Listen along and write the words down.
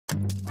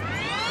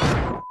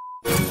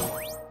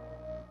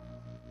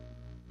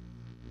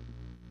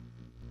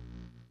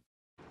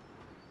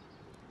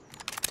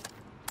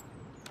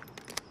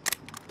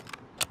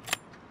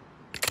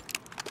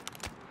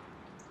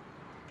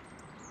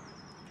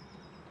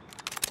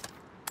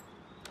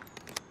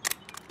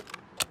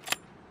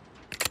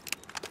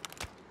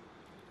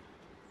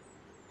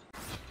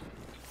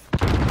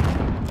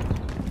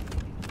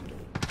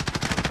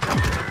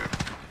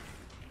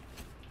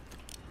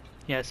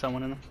Yeah,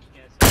 someone in them.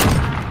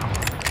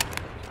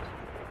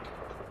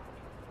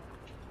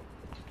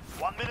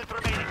 1 minute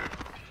remaining.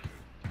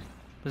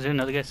 Was there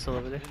another guy still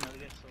over there?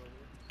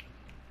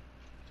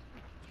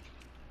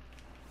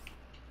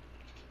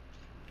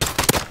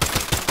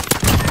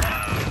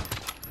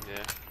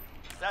 Yeah.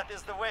 That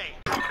is the way.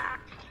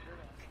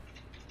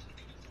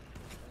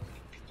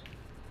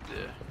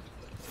 Yeah.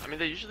 I mean,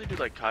 they usually do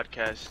like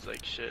podcasts,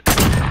 like shit.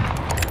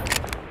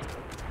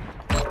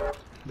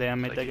 Damn,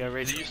 I made Like, that guy they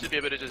rage. used to be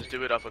able to just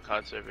do it off of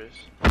COD servers.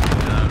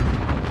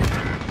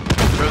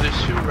 Bro,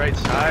 there's two right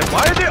side.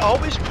 Why do they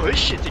always push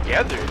shit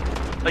together?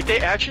 Like they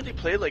actually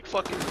play like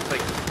fucking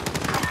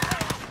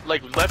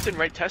like left and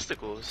right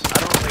testicles. I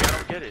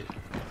don't get it.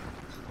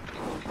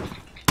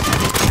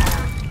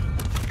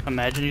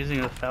 Imagine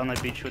using a foul and I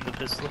beat you with the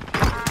pistol.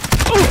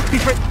 Oh,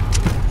 he's right.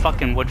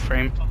 Fucking wood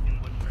frame.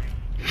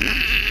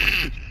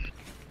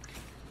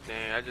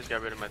 Dang, I just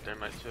got rid of my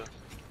thermite too.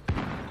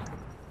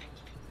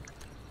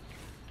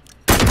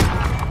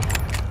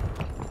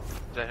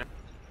 Is that him?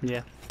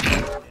 Yeah.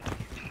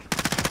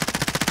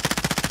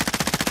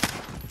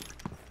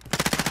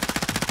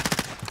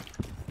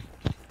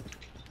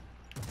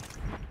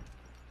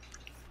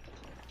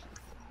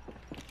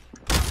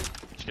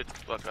 Just get the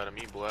fuck out of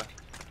me, boy.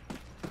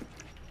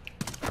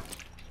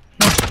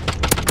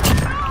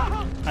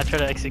 I try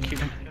to execute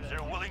him.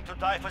 They're willing to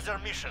die for their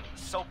mission,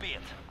 so be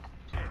it.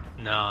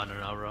 No,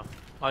 bro.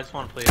 I just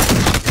want to play.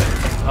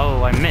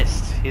 Oh, I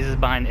missed. He's just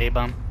behind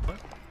A-bomb.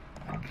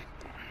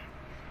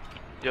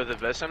 Yo, the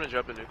best time to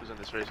drop a nuke was when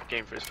this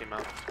game first came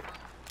out.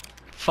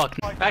 Fuck.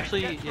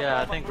 Actually,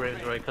 yeah, I think Ray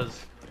was right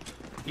because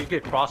you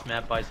get cross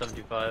mapped by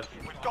 75.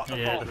 We've got the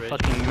Yeah, bomb. the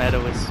fucking meta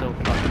was so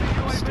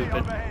fucking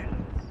stupid.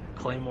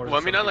 Claymore. Well, I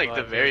mean, not like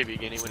the very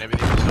beginning when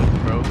everything was so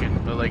broken,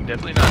 but like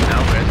definitely not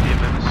now where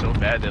SDMM is so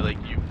bad that like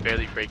you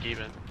barely break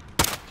even.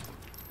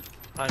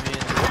 I mean,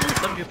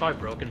 75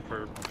 broken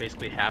for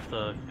basically half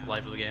the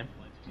life of the game.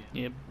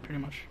 Yeah, pretty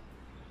much.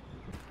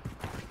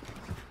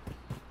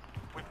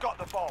 We've got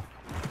the bomb.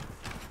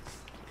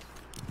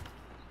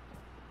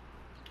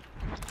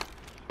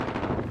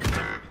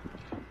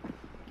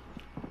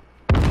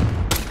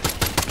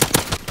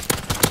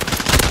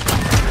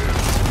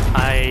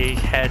 I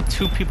had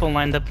 2 people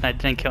lined up and I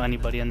didn't kill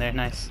anybody in there.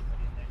 Nice.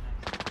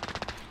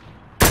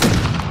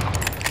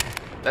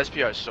 The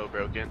SPR is so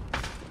broken.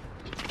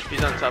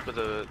 He's on top of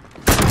the...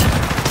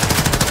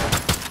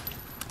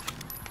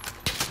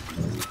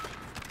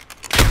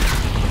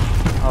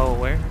 Oh,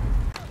 where?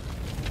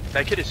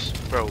 That kid is...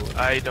 Bro,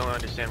 I don't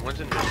understand. One's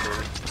in the middle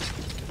building.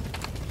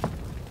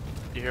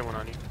 You hear one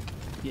on you?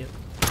 Yep.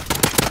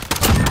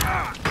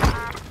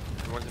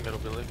 And one's in the middle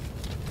building.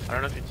 I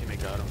don't know if your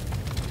teammate got him.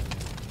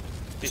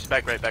 He's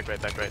back right.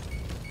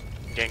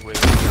 Gang with.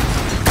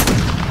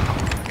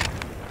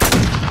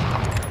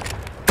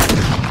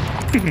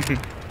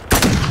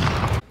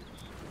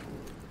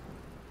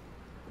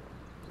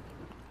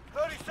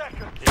 30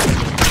 seconds.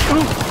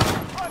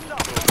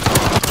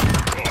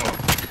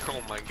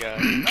 Oh my god.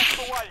 That's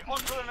the way. On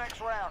to the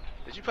next round.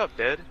 Did you pop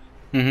dead?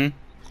 Mm-hmm.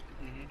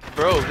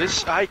 Bro,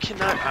 this... I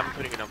cannot... I'm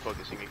putting it on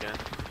focusing again.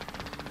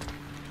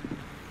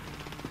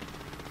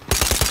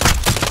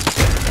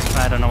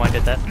 I don't know why I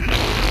did that.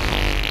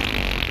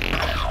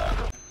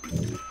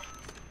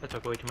 That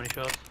took way too many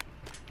shots.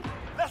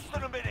 Less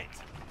than a minute.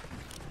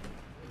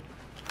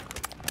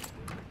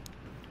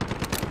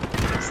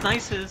 It's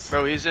nices.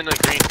 Bro, he's in a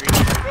green. He's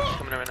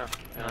coming out right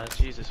now.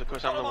 Jesus, of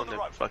course I'm the one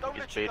that fucking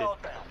gets baited.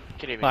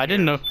 Can't even Well, I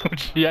didn't hear know.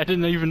 Yeah, I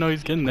didn't even know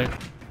he's getting there. him.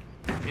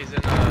 He's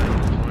in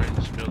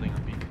orange building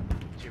on me.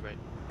 To your right.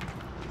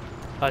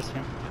 I see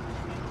him.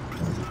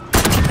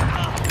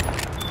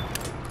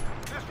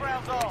 This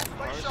round's off.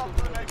 Stay sharp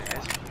for the next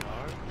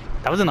one.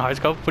 That wasn't a hard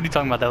scope. What are you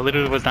talking about? That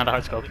literally was not a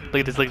hard scope. Look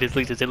at this. Look at this.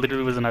 Look at this. It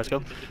literally wasn't a hard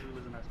scope.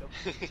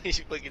 He's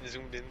fucking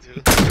zoomed in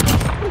too.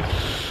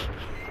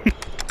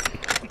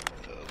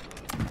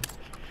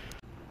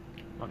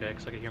 Okay,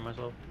 because I can hear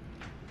myself.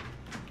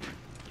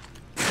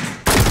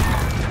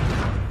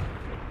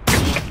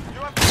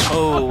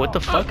 Oh, what the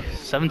fuck?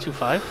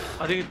 725?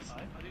 I think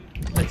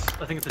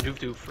it's a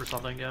doof or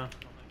something. Yeah.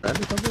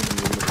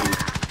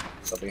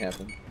 Something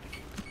happened.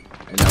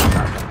 And now we're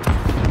not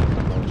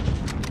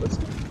happening. What's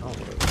going on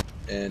with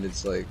it? And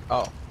it's like,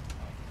 oh.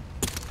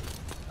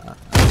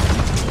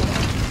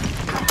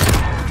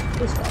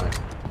 It's fine.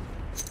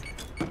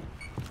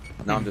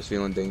 Now I'm just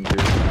feeling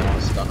dangerous and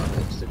I'm stuck on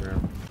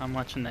Instagram. I'm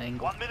watching the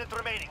angle. 1 minute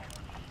remaining.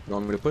 You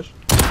want me to push?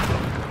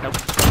 Nope.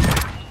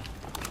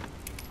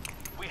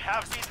 We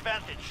have the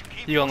advantage.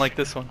 Keep You don't like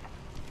this one.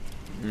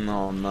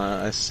 No, I'm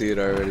not. I see it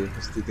already. I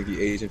still think he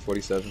aged in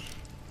 47.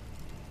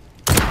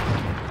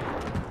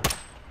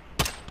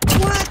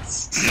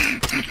 What?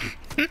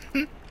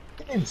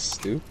 Game's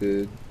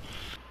stupid.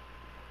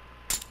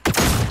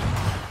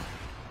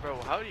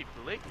 Bro, how did he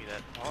blake me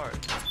that hard?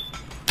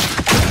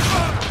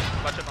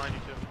 Watch it behind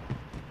you too.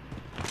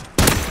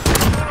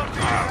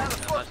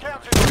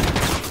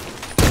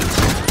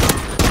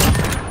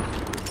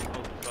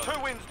 Two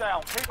wins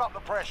down. Keep up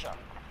the pressure.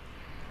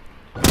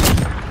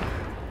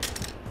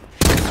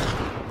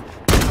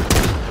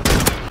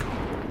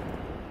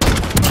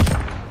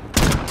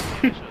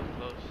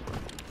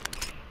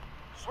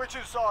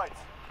 Switching sides.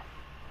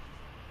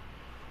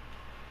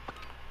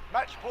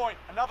 Match point.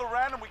 Another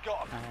round and we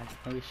got him.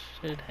 We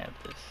should have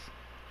this.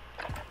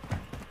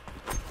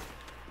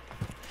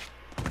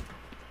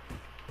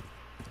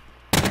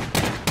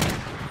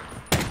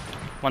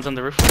 One's on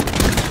the roof.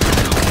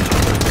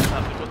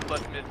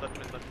 Left mid.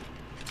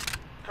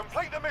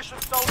 Complete the mission,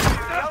 soldiers.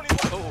 The only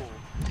one.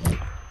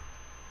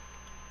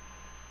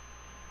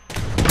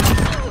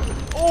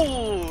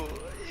 Oh,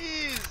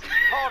 easy.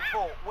 Hard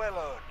fought. Well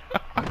earned.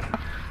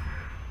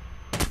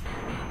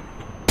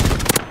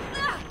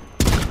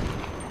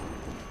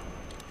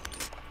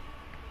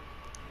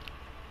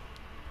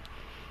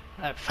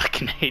 I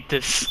fucking hate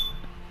this.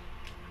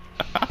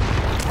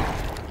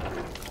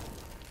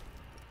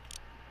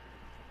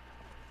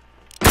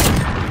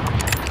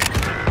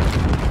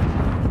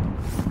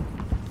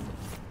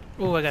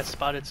 Oh, I got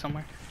spotted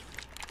somewhere.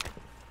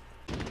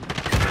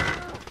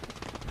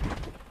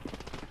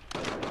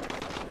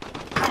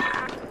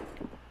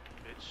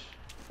 Bitch.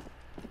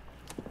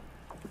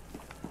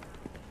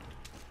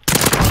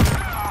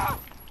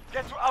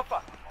 Get to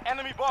Alpha.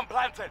 Enemy bomb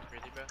planted.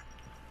 Really, bro?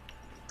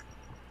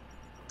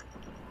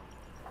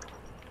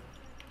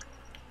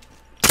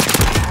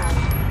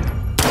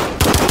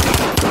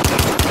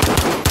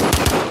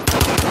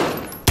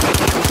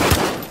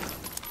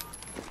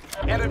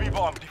 Enemy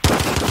bomb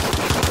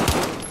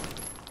defused.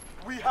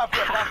 We have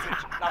the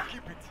advantage. Now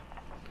keep it.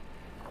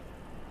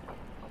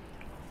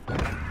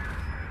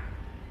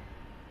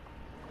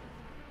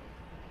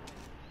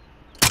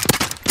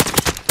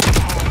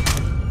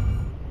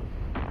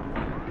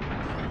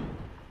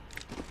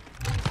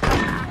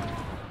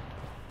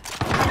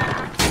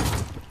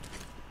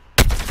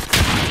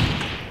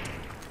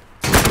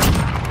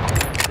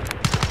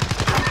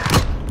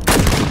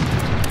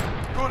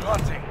 Good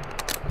hunting.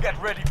 Get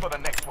ready for the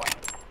next one.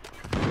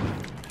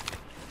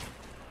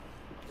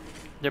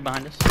 They're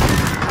behind us.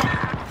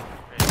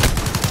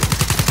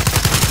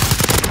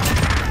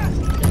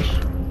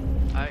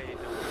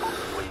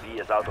 UAV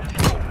is out of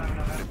fuel.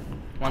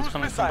 One's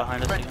coming from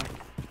behind us again.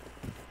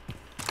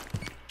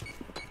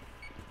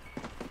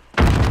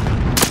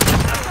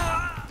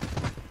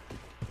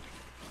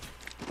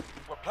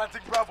 We're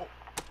planting Bravo.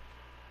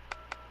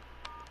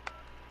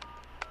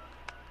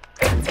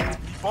 The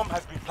bomb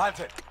has been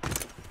planted.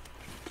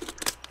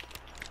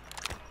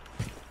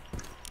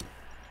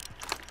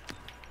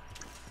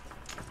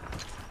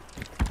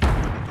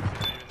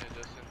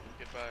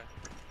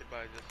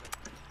 Goodbye, Justin.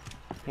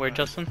 Where,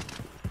 Justin?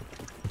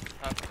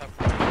 Top.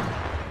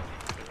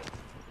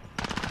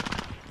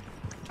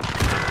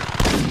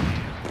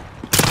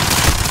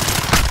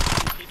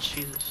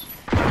 Jesus.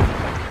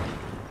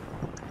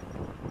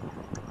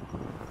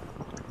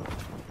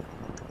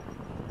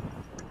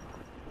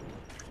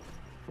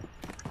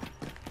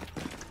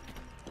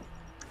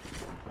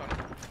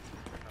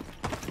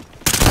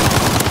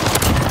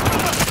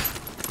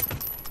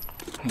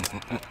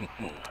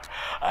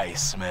 I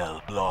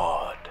smell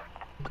blood.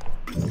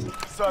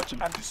 Search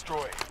and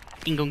destroy.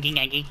 Take the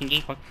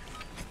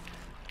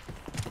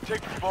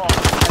bomb and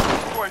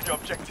destroy the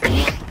objective.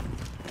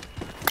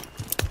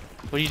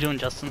 What are you doing,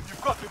 Justin?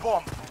 You've got the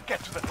bomb.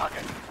 Get to the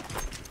target.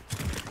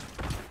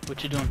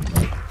 What you doing?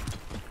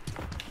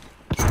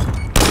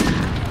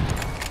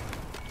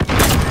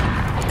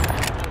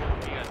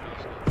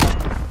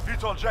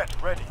 Beetle jet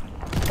ready.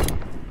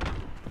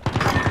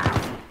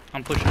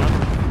 I'm pushing up.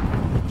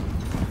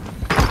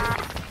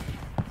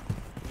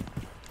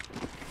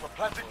 We're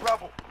planting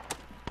Bravo.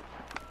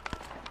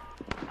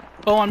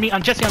 Oh, on me,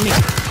 on Jesse, on me.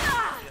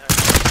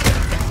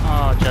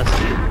 Oh,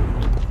 Jesse.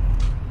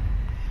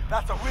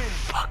 That's a win.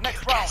 Fuck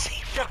Next you, round.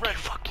 Jesse. Get ready.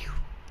 Fuck you.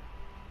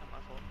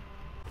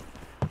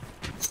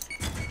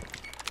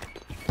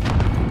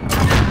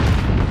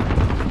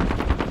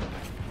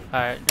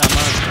 Alright, I'm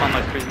gonna spawn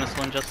my cruise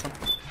missile in, Justin.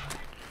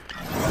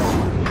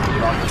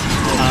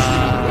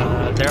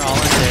 They're all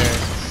in there.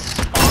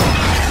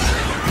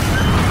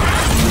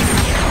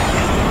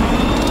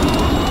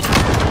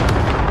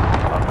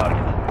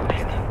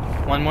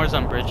 One more's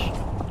on bridge.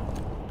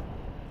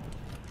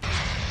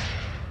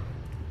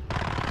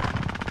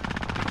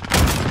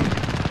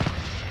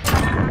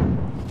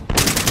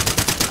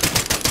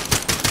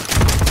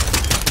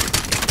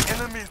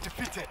 Enemy is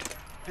defeated.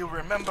 They'll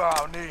remember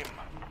our name.